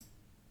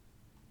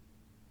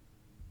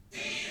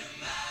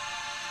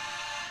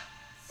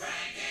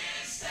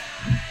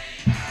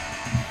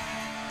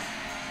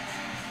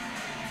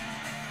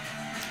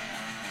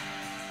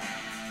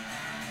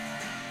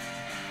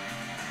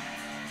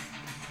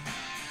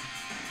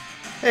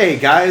Hey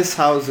guys,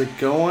 how's it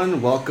going?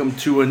 Welcome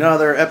to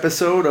another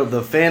episode of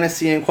the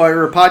Fantasy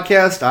Inquirer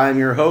podcast. I'm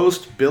your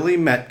host, Billy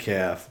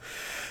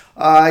Metcalf.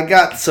 I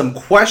got some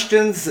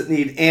questions that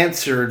need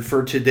answered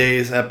for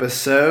today's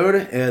episode,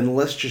 and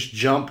let's just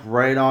jump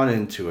right on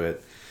into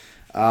it.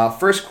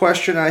 First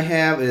question I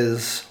have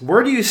is,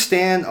 where do you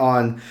stand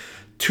on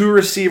two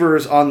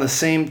receivers on the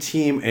same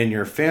team in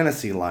your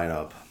fantasy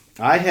lineup?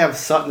 I have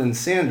Sutton and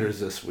Sanders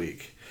this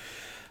week.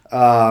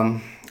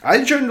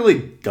 I generally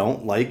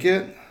don't like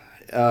it.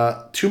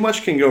 Too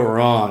much can go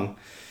wrong.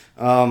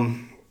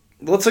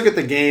 Let's look at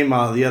the game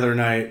the other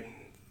night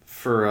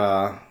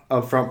for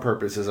upfront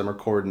purposes. I'm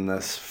recording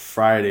this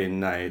Friday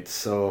night,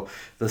 so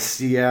the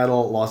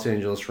Seattle-Los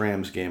Angeles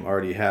Rams game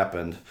already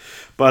happened.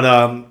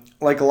 But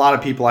like a lot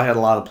of people, I had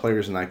a lot of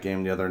players in that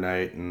game the other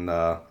night, and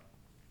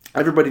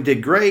everybody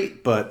did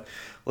great. But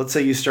let's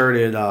say you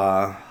started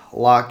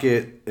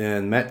Lockett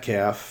and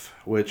Metcalf,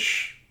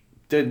 which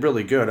did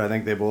really good. I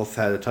think they both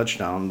had a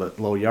touchdown, but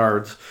low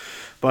yards.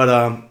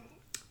 But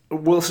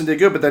Wilson did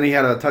good, but then he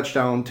had a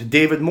touchdown to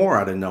David Moore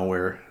out of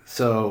nowhere.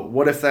 So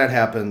what if that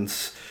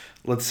happens?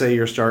 Let's say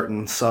you're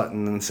starting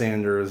Sutton and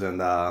Sanders,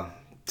 and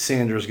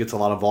Sanders gets a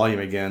lot of volume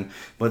again,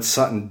 but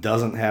Sutton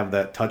doesn't have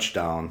that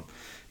touchdown.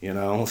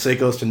 Let's say it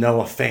goes to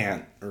Noah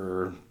Fant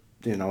or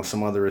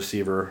some other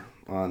receiver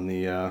on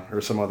the or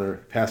some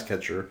other pass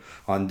catcher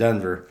on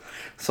Denver.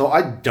 So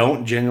I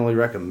don't genuinely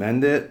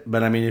recommend it,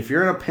 but I mean, if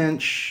you're in a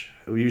pinch,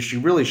 you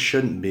really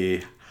shouldn't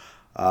be.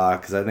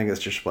 Because I think it's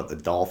just the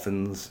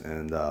Dolphins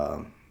and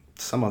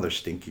some other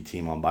stinky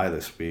team on bye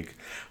this week.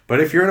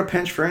 But if you're in a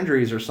pinch for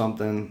injuries or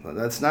something,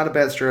 that's not a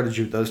bad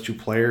strategy with those two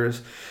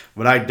players.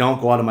 But I don't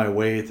go out of my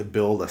way to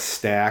build a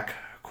stack,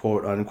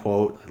 quote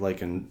unquote,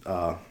 like in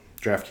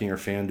DraftKings or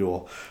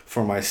FanDuel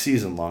for my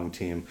season-long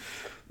team.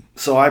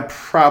 So I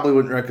probably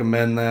wouldn't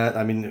recommend that.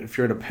 I mean, if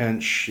you're in a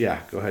pinch, yeah,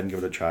 go ahead and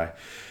give it a try.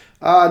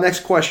 Next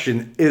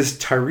question. Is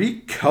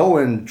Tyreek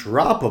Cohen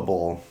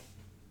droppable?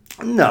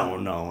 No,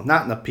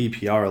 not in a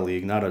PPR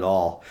league, not at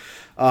all.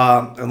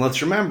 And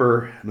let's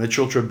remember,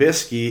 Mitchell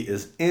Trubisky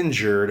is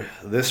injured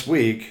this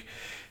week,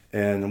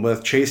 and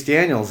with Chase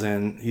Daniels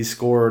in, he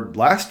scored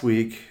last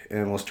week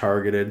and was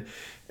targeted.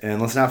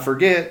 And let's not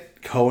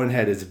forget, Cohen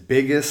had his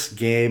biggest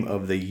game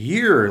of the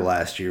year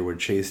last year with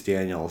Chase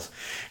Daniels,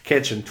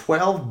 catching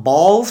 12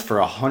 balls for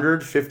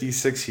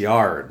 156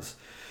 yards.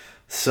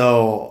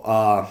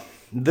 So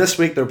this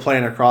week they're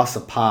playing across the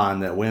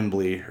pond at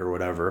Wembley or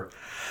whatever.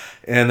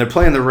 And they're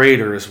playing the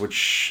Raiders,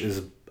 which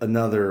is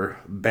another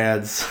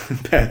bad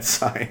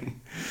sign,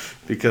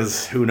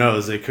 because who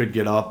knows, they could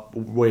get up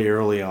way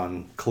early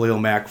on Khalil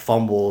Mack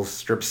fumbles,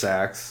 strip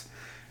sacks,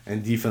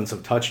 and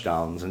defensive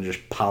touchdowns and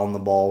just pound the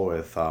ball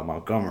with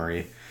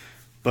Montgomery.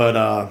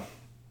 But,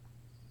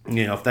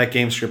 if that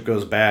game script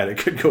goes bad, it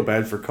could go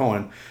bad for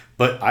Cohen.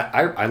 But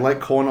I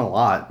like Cohen a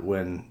lot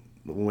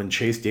when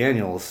Chase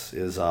Daniels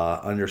is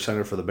under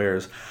center for the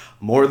Bears,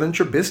 more than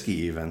Trubisky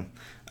even.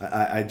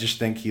 I just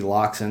think he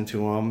locks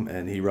into him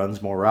and he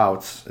runs more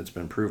routes. It's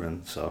been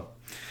proven. So,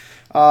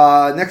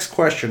 next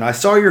question. I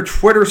saw your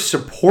Twitter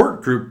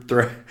support group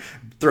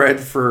thread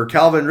for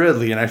Calvin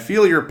Ridley, and I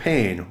feel your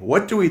pain.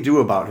 What do we do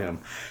about him?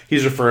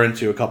 He's referring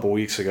to a couple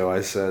weeks ago.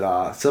 I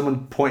said,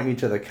 someone point me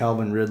to the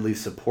Calvin Ridley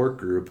support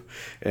group,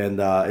 and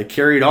it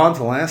carried on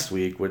to last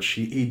week, which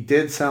he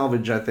did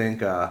salvage, I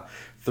think,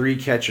 3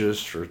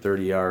 catches for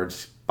 30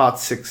 yards, about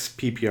 6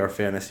 PPR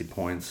fantasy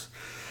points.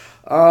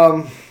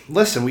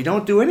 Listen, we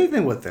don't do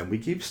anything with him. We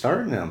keep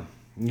starting him.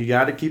 You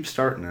got to keep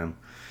starting him.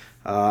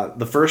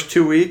 The first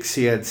 2 weeks,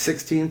 he had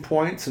 16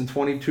 points and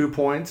 22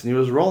 points, and he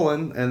was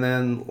rolling. And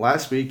then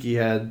last week, he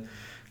had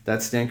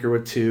that stinker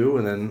with 2,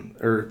 and then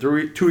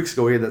 2 weeks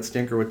ago, he had that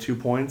stinker with 2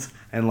 points,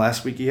 and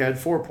last week he had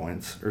 4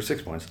 points or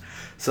 6 points.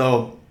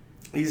 So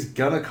he's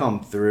gonna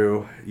come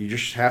through. You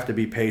just have to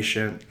be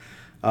patient.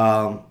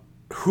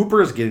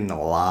 Hooper is getting a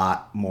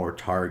lot more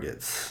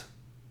targets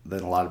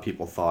than a lot of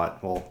people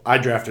thought. Well, I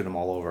drafted him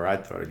all over. I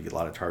thought he'd get a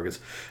lot of targets,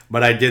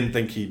 but I didn't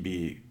think he'd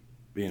be,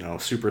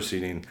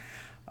 superseding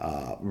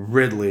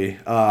Ridley.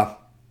 Mohamed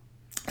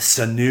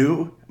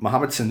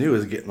Sanu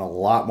is getting a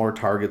lot more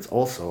targets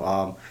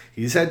also.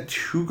 He's had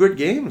 2 good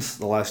games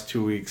the last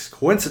 2 weeks,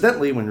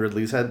 coincidentally, when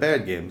Ridley's had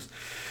bad games.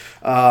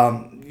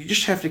 You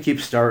just have to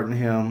keep starting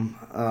him.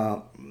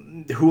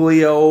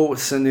 Julio,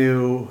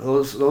 Sanu,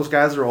 those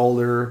guys are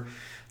older.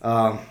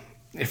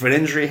 If an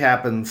injury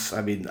happens,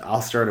 I mean,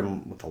 I'll start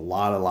him with a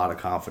lot of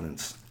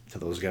confidence to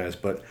those guys.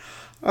 But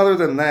other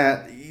than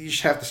that, you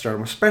just have to start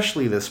him,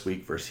 especially this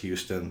week versus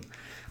Houston.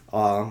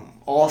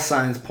 All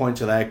signs point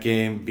to that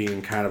game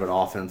being kind of an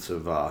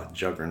offensive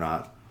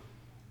juggernaut.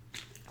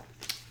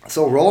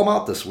 So roll him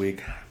out this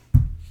week.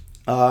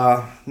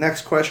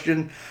 Next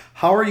question.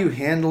 How are you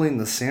handling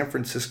the San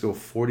Francisco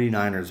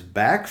 49ers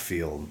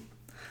backfield?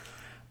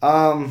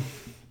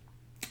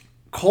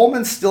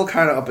 Coleman's still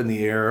kind of up in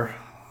the air.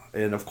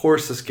 And, of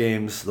course, this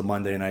game's the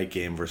Monday night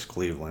game versus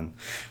Cleveland.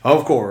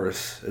 Of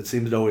course. It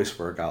seems to always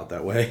work out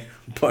that way.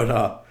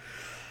 But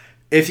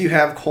if you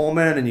have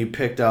Coleman and you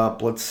picked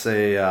up, let's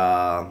say,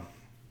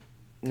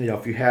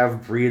 if you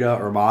have Breida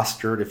or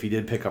Mostert, if you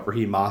did pick up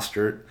Raheem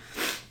Mostert,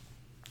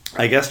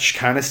 I guess just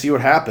kind of see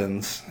what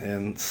happens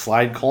and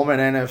slide Coleman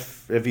in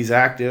if he's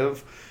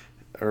active,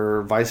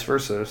 or vice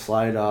versa,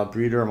 slide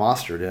Breida or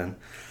Mostert in.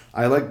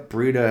 I like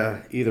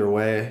Breida either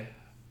way,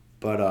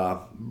 but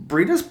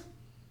Breida's,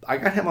 I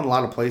got him on a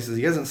lot of places.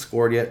 He hasn't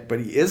scored yet, but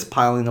he is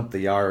piling up the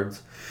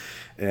yards,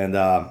 and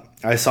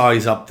I saw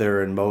he's up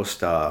there in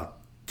most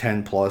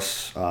 10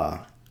 plus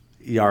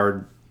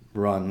yard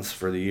runs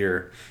for the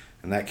year,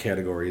 and that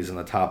category is in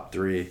the top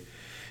 3.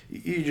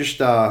 You just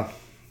got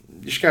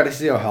to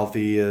see how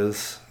healthy he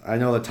is. I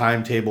know the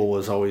timetable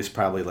was always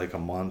probably like a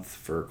month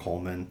for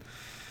Coleman.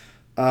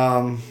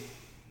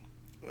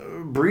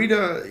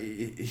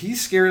 Breida, he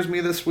scares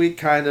me this week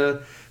kind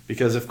of,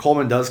 because if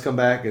Coleman does come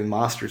back and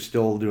Mostert's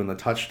still doing the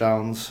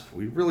touchdowns,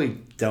 we really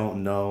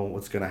don't know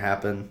what's going to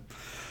happen.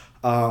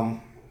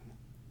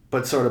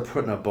 But sort of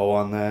putting a bow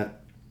on that,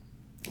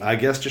 I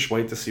guess just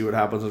wait to see what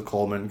happens with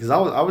Coleman, because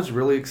I was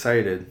really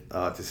excited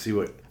to see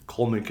what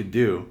Coleman could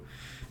do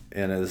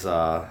in his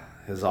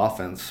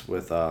offense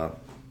with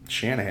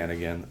Shanahan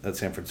again at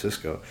San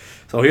Francisco.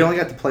 So he only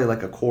got to play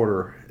like a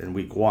quarter in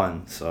week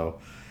 1, so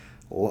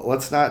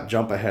let's not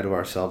jump ahead of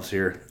ourselves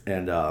here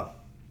and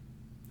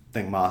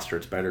think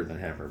Mostert's better than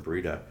him or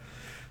Breida.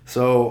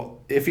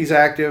 So if he's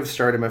active,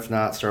 start him. If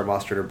not, start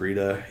Mostert or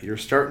Breida. You're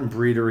starting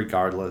Breida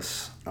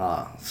regardless.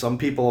 Some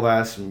people have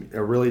asked,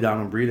 are really down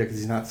on Breida because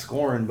he's not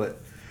scoring,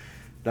 but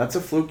that's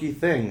a fluky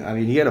thing. I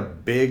mean, he had a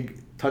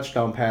big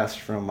touchdown pass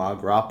from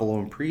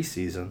Garoppolo in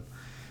preseason,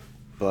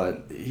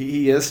 but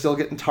he is still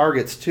getting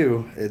targets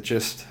too. It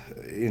just,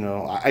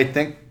 I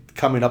think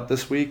coming up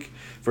this week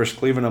versus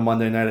Cleveland on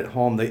Monday night at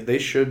home, they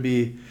should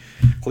be.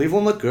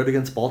 Cleveland looked good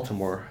against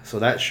Baltimore, so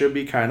that should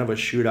be kind of a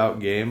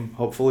shootout game,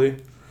 hopefully,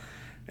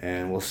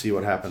 and we'll see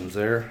what happens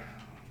there.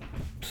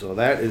 So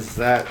that is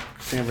that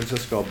San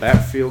Francisco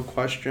backfield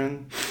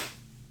question.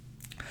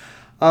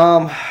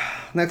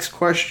 Next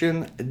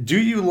question: do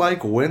you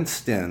like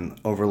Winston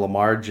over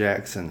Lamar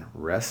Jackson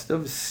rest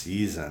of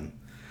season?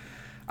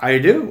 I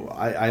do.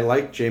 I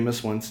like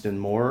Jameis Winston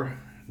more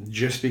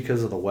just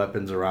because of the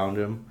weapons around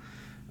him.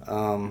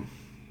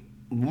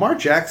 Lamar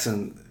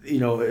Jackson,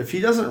 if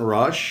he doesn't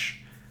rush,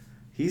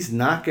 he's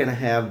not going to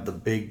have the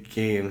big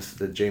games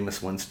that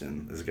Jameis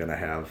Winston is going to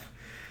have.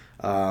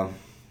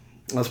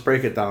 Let's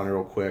break it down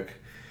real quick.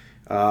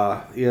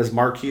 He has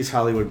Marquise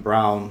Hollywood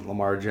Brown,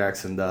 Lamar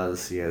Jackson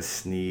does. He has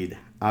Snead.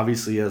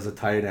 Obviously, he has the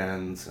tight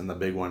ends and the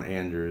big one,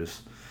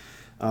 Andrews.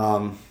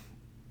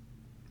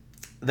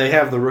 They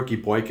have the rookie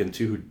Boykin,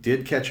 too, who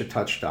did catch a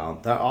touchdown.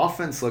 That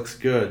offense looks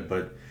good,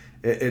 but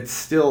it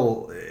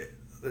still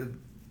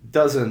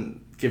doesn't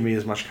give me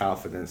as much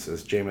confidence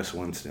as Jameis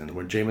Winston,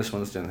 when Jameis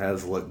Winston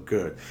has looked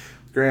good.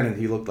 Granted,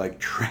 he looked like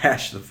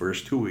trash the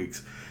first 2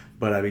 weeks,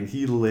 but, I mean,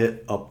 he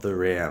lit up the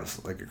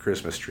Rams like a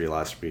Christmas tree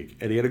last week.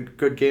 And he had a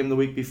good game the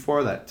week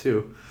before that,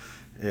 too.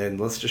 And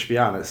let's just be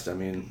honest. I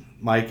mean,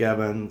 Mike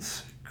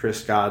Evans,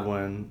 Chris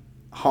Godwin,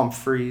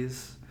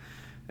 Humphreys,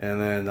 and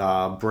then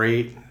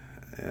Brate,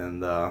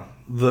 and the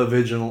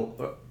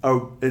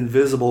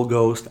invisible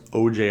ghost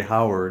O.J.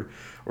 Howard,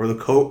 or the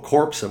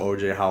corpse of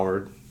O.J.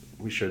 Howard,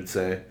 we should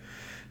say.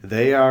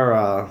 They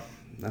are,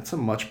 that's a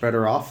much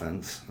better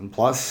offense. And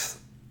plus,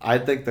 I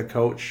think the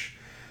coach,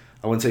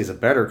 I wouldn't say he's a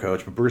better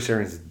coach, but Bruce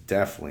Arians is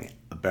definitely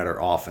a better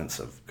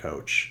offensive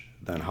coach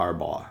than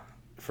Harbaugh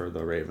for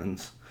the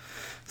Ravens.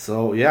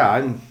 So,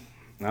 yeah,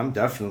 I'm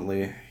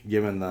definitely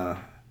giving the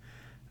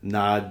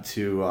nod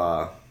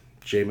to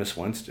Jameis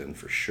Winston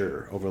for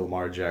sure over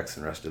Lamar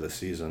Jackson rest of the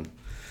season.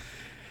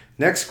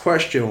 Next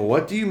question,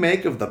 what do you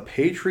make of the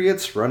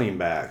Patriots running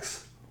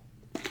backs?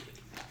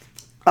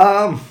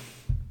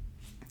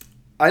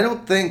 I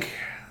don't think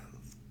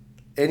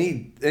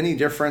any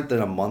different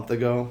than a month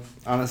ago,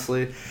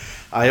 honestly.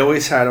 I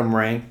always had them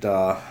ranked,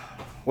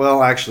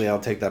 well, actually, I'll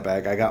take that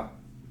back. I got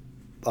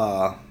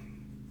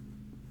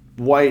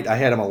White, I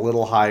had him a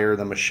little higher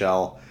than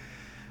Michelle.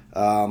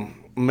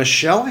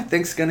 Michelle, I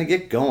think, is going to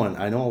get going.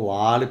 I know a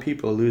lot of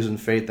people are losing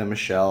faith in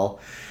Michelle,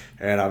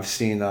 and I've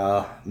seen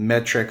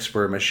metrics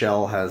where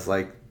Michelle has,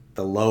 like,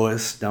 the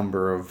lowest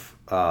number of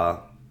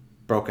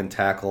broken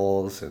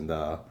tackles and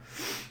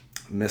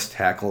missed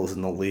tackles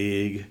in the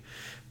league.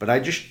 But I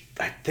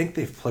think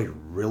they've played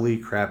really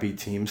crappy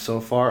teams so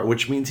far,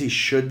 which means he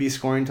should be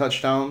scoring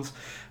touchdowns.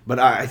 But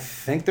I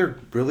think they're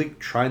really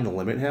trying to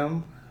limit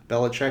him,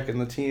 Belichick and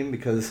the team,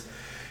 because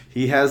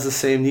he has the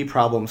same knee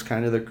problems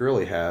kind of that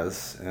Gurley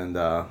has. And,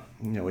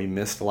 he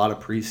missed a lot of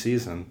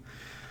preseason.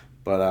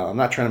 But I'm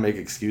not trying to make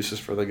excuses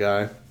for the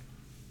guy.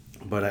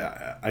 But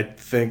I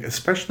think,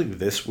 especially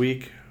this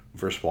week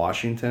versus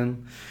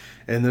Washington,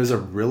 and there's a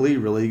really,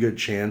 really good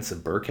chance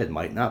that Burkhead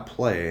might not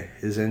play.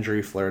 His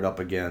injury flared up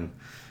again.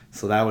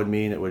 So that would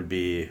mean it would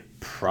be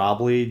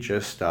probably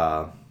just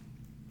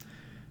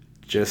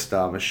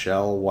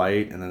Michelle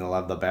White, and then they'll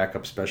have the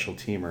backup special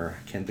teamer.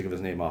 I can't think of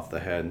his name off the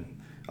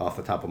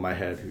top of my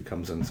head, who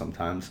comes in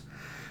sometimes,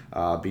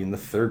 being the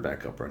third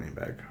backup running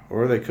back.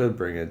 Or they could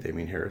bring in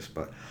Damien Harris.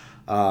 But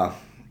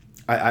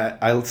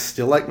I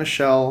still like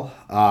Michelle.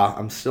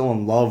 I'm still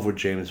in love with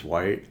James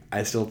White.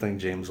 I still think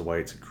James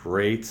White's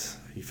great.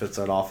 He fits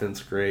that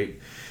offense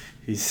great.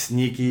 He's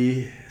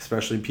sneaky,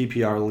 especially in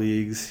PPR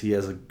leagues. He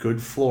has a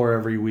good floor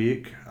every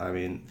week. I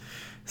mean,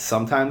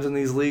 sometimes in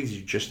these leagues,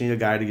 you just need a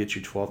guy to get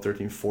you 12,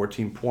 13,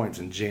 14 points,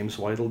 and James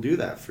White will do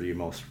that for you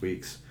most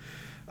weeks.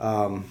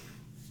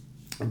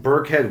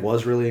 Burkhead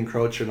was really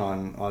encroaching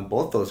on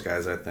both those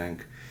guys, I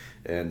think.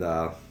 And,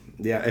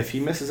 yeah, if he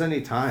misses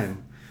any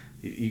time,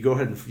 you go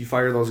ahead and you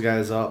fire those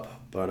guys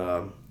up. But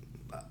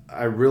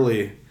I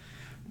really,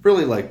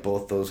 really like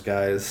both those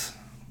guys.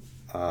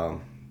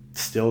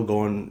 Still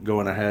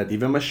going ahead.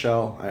 Even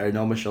Michelle. I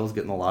know Michelle's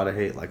getting a lot of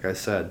hate, like I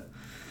said.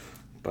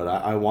 But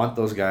I want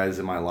those guys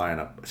in my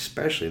lineup,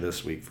 especially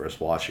this week versus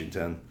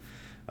Washington.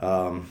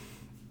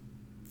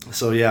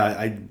 So, yeah,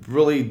 I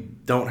really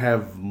don't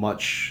have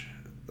much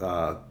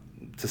to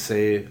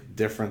say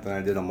different than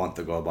I did a month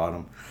ago about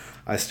them.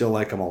 I still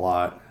like them a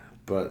lot.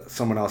 But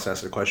someone else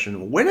asked the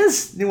question, when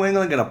is New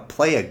England going to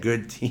play a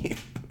good team?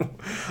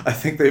 I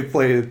think they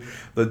played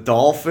the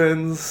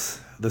Dolphins,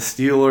 the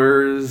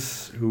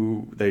Steelers,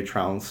 who they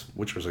trounced,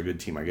 which was a good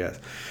team, I guess.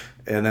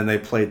 And then they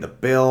played the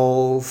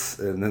Bills,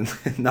 and then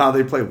now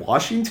they play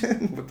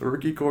Washington with the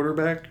rookie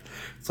quarterback.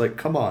 It's like,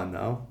 come on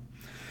now.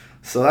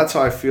 So that's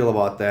how I feel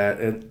about that.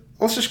 And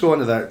let's just go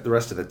into the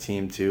rest of the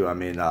team, too. I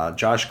mean,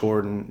 Josh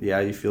Gordon, yeah,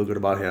 you feel good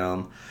about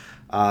him.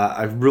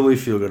 I really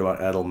feel good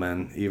about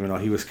Edelman, even though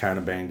he was kind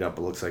of banged up.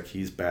 It looks like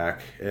he's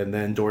back. And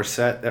then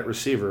Dorsett at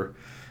receiver,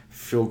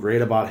 feel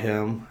great about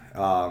him.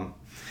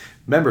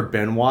 Remember,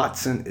 Ben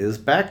Watson is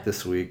back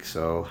this week,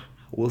 so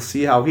we'll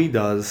see how he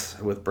does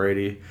with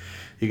Brady.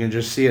 You can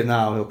just see it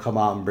now. He'll come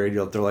out and Brady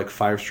will throw like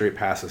 5 straight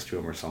passes to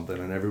him or something,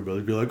 and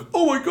everybody will be like,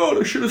 oh my God,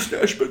 I should have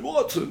stashed Ben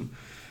Watson.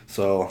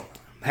 So,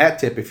 hat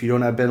tip, if you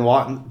don't have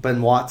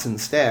Ben Watson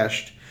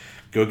stashed,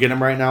 go get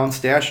him right now and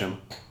stash him.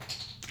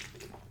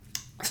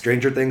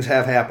 Stranger things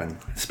have happened,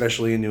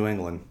 especially in New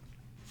England.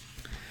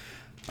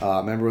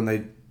 Remember when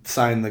they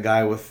signed the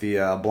guy with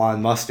the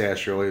blonde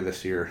mustache earlier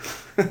this year?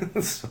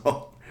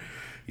 So,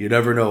 you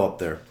never know up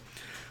there.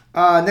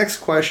 Next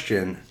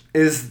question.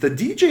 Is the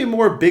DJ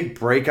Moore big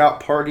breakout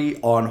party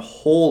on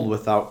hold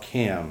without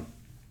Cam?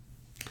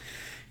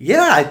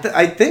 Yeah,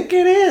 I think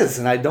it is,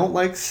 and I don't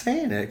like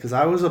saying it because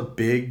I was a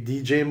big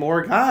DJ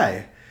Moore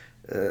guy,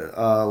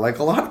 like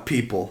a lot of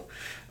people.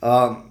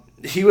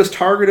 He was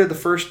targeted the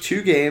first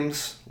 2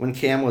 games when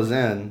Cam was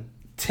in,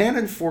 10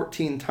 and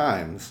 14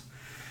 times.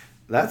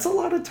 That's a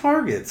lot of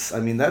targets.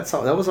 I mean, that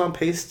was on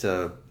pace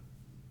to,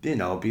 be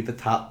the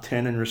top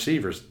 10 in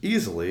receivers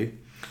easily.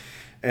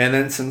 And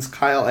then since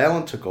Kyle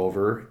Allen took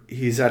over,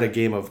 he's at a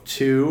game of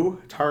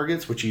 2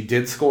 targets, which he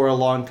did score a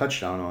long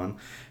touchdown on,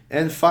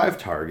 and 5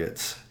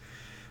 targets.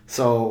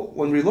 So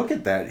when we look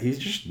at that, he's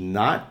just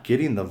not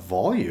getting the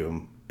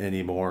volume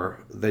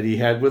anymore that he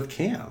had with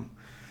Cam.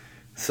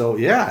 So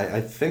yeah,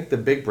 I think the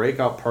big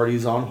breakout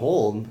party's on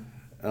hold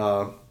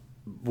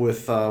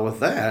with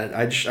that.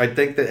 I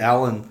think that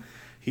Allen,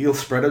 he'll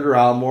spread it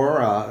around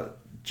more.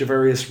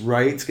 Javarius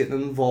Wright's getting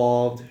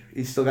involved.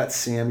 He's still got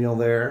Samuel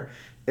there.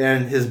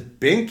 And his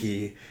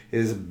binky,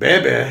 his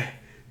baby,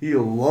 he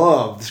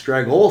loves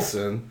Greg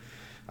Olsen.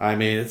 I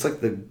mean, it's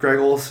like the Greg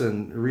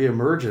Olsen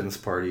reemergence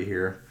party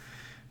here.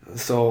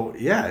 So,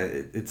 yeah,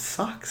 it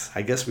sucks.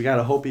 I guess we got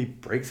to hope he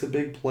breaks a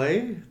big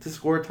play to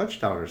score a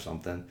touchdown or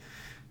something.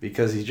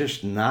 Because he's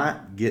just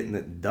not getting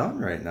it done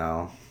right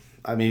now.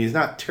 I mean, he's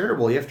not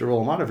terrible. You have to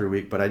roll him out every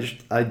week. But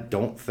I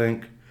don't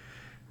think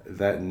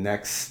that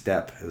next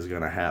step is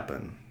going to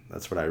happen.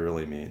 That's what I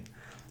really mean.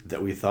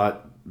 That we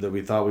thought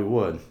we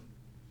would.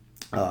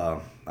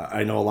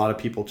 I know a lot of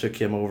people took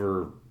him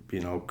over,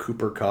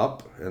 Cooper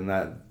Kupp and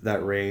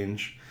that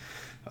range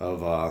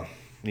of,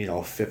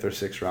 5th or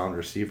 6th round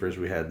receivers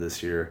we had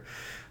this year.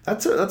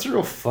 That's a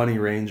real funny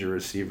range of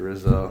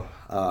receivers, though.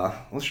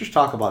 Let's just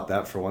talk about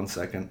that for 1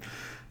 second.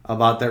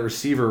 About that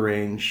receiver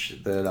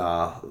range that,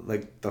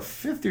 like the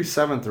 5th through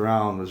 7th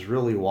round was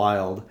really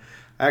wild.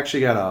 I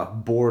actually got a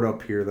board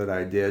up here that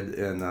I did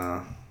in,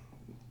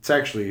 it's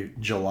actually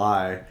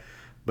July.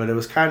 But it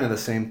was kind of the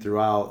same through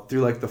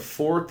like the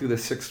 4th through the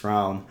 6th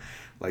round,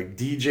 like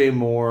DJ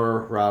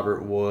Moore,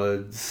 Robert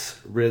Woods,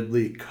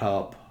 Ridley,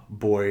 Kupp,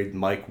 Boyd,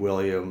 Mike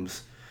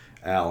Williams,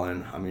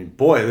 Allen. I mean,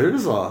 boy,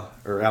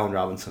 or Allen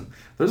Robinson.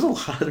 There's a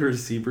lot of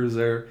receivers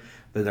there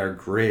that are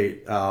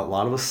great. A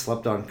lot of us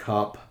slept on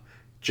Kupp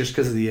just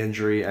because of the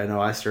injury. I know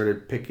I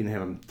started picking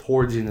him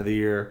towards the end of the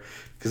year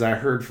because I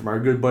heard from our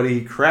good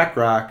buddy Crack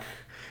Rock,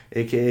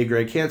 a.k.a.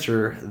 Greg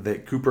Cancer,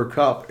 that Cooper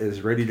Kupp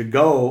is ready to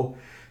go.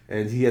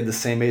 And he had the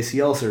same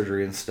ACL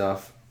surgery and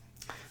stuff.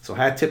 So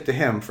hat tip to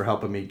him for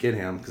helping me get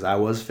him because I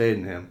was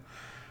fading him.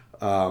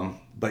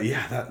 But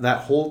yeah,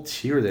 that whole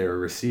tier there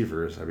of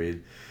receivers. I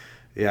mean,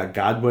 yeah,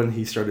 Godwin,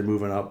 he started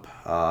moving up.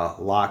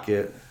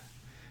 Lockett.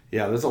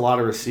 Yeah, there's a lot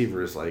of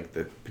receivers like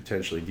that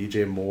potentially.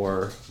 DJ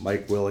Moore,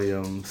 Mike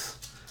Williams,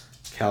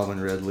 Calvin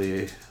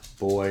Ridley,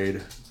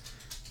 Boyd.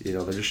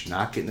 They're just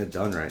not getting it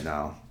done right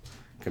now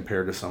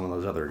compared to some of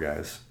those other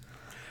guys.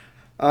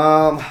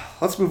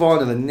 Let's move on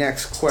to the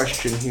next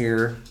question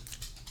here.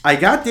 I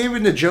got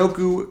David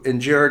Njoku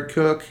and Jared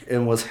Cook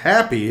and was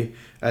happy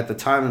at the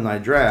time of my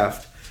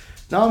draft.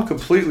 Now I'm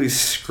completely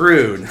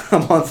screwed a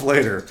month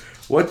later.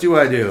 What do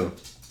I do?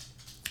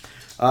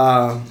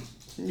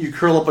 You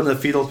curl up in the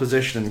fetal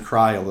position and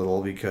cry a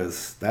little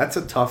because that's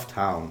a tough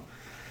town.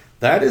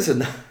 That is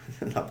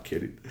I'm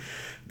kidding.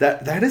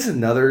 That is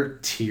another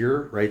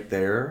tier right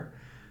there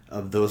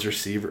of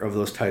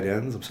those tight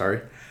ends. I'm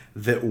sorry,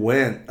 that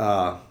went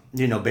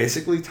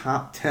basically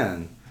top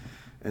 10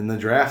 in the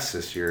drafts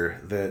this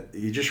year. That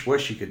you just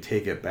wish you could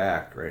take it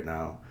back right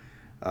now,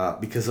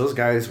 because those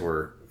guys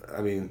were.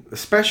 I mean,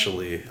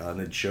 especially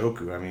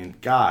Njoku. I mean,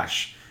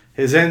 gosh.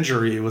 His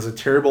injury was a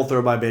terrible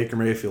throw by Baker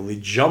Mayfield. He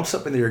jumps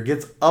up in the air,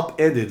 gets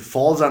upended,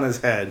 falls on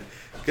his head,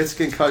 gets a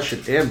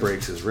concussion, and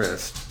breaks his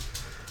wrist.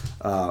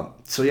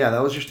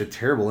 That was just a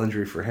terrible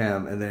injury for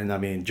him. And then, I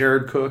mean,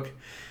 Jared Cook,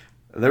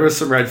 there was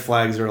some red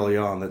flags early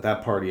on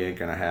that party ain't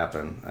going to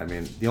happen. I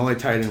mean, the only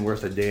tight end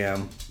worth a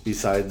damn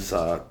besides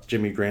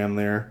Jimmy Graham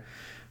there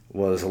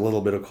was a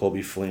little bit of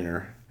Colby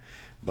Fleener.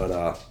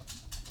 But,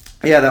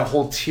 that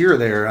whole tier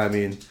there, I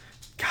mean,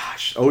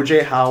 gosh,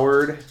 O.J.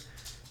 Howard,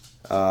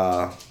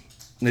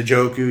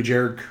 Njoku,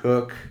 Jared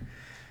Cook.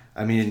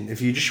 I mean,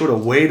 if you just would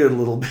have waited a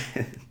little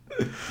bit.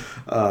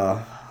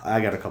 I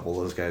got a couple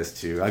of those guys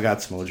too. I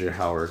got some O.J.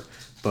 Howard.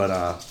 But,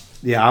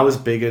 I was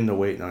big into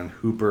waiting on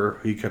Hooper.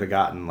 He could have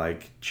gotten,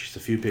 just a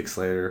few picks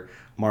later.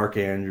 Mark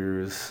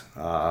Andrews.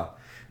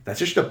 That's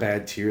just a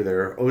bad tier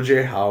there.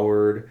 O.J.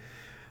 Howard,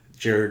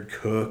 Jared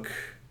Cook,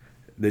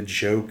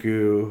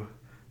 Njoku,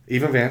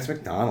 even Vance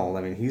McDonald.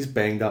 I mean, he's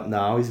banged up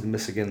now. He's going to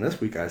miss again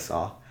this week, I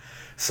saw.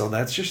 So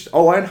that's just...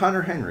 Oh, and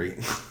Hunter Henry.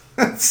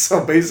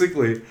 So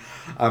basically,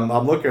 I'm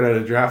looking at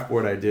a draft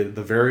board I did at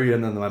the very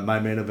end of my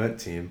main event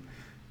team.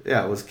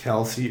 Yeah, it was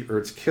Kelsey,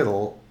 Ertz,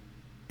 Kittle,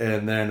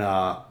 and then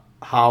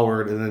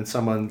Howard, and then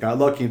someone got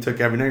lucky and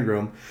took Evan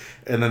Ingram.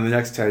 And then the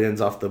next tight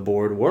ends off the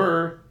board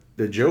were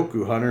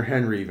Njoku, Hunter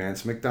Henry,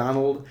 Vance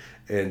McDonald,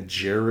 and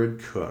Jared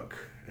Cook.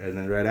 And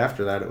then right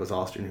after that, it was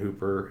Austin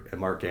Hooper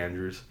and Mark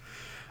Andrews.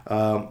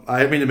 I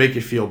didn't mean to make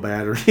you feel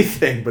bad or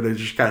anything, but it's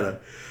just kind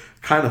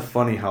of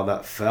funny how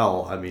that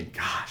fell. I mean,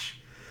 gosh.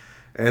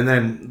 And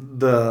then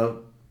the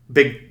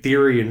big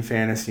theory in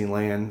fantasy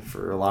land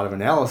for a lot of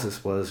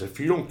analysis was, if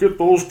you don't get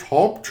those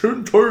top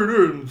 10 tight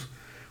ends,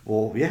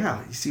 well,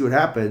 yeah, you see what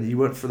happened. You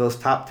went for those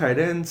top tight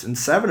ends, and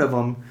 7 of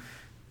them,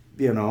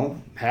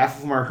 half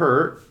of them are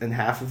hurt, and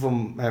half of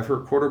them have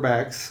hurt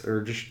quarterbacks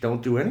or just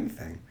don't do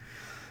anything.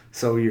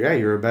 So,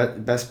 your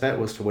best bet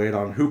was to wait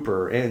on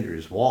Hooper,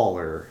 Andrews,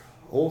 Waller,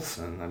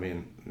 Olsen. I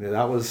mean,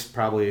 that was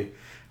probably...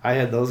 I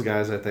had those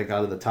guys, I think,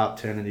 out of the top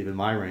 10 in even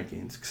my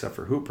rankings, except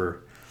for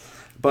Hooper.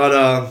 But,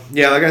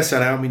 like I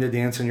said, I don't mean to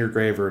dance in your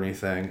grave or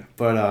anything.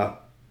 But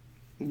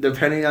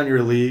depending on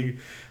your league,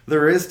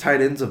 there is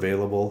tight ends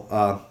available.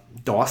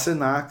 Dawson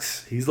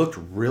Knox, he's looked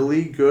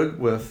really good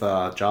with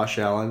Josh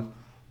Allen.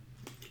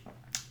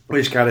 We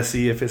just got to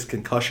see if his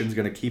concussion is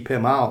going to keep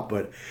him out.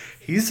 But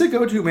he's the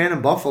go-to man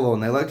in Buffalo,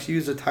 and they like to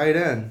use a tight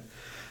end.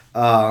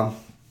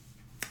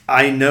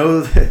 I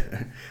know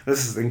that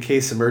this is in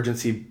case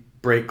emergency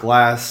break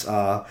glass.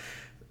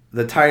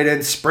 The tight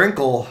end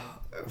Sprinkle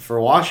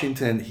for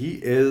Washington, he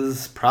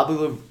is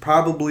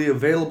probably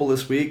available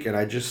this week, and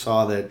I just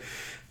saw that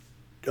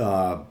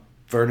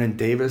Vernon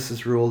Davis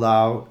is ruled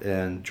out,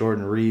 and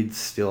Jordan Reed's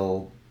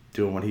still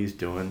doing what he's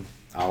doing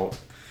out.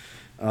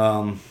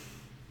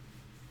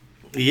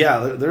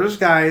 There's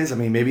guys. I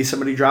mean, maybe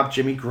somebody dropped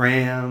Jimmy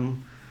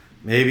Graham.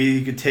 Maybe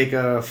you could take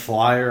a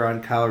flyer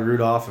on Kyle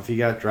Rudolph if he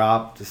got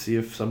dropped to see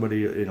if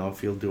somebody, if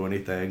he'll do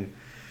anything.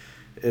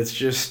 It's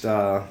just,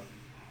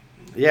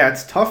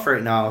 it's tough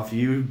right now. If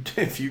you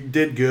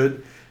did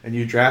good and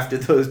you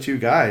drafted those 2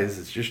 guys,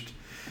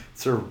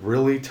 it's a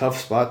really tough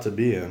spot to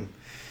be in.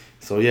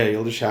 So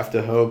you'll just have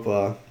to hope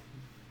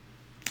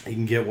you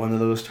can get one of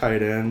those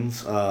tight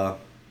ends.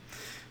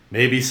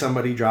 Maybe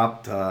somebody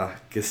dropped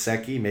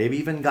Gesicki, maybe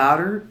even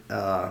Goddard.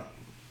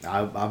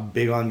 I'm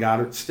big on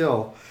Goddard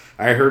still.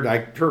 I heard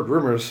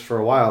rumors for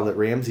a while that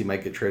Ramsey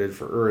might get traded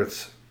for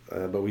Ertz,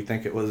 but we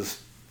think it was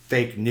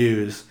fake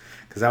news,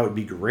 because that would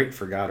be great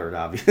for Goddard,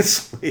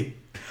 obviously.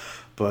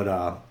 But,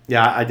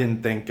 I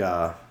didn't think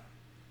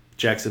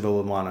Jacksonville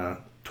would want a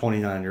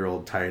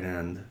 29-year-old tight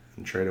end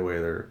and trade away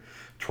their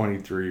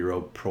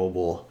 23-year-old Pro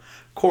Bowl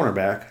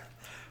cornerback.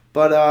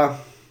 But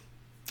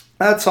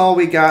that's all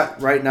we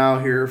got right now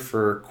here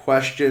for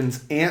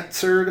questions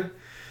answered.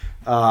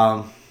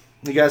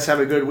 You guys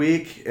have a good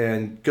week,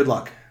 and good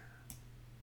luck.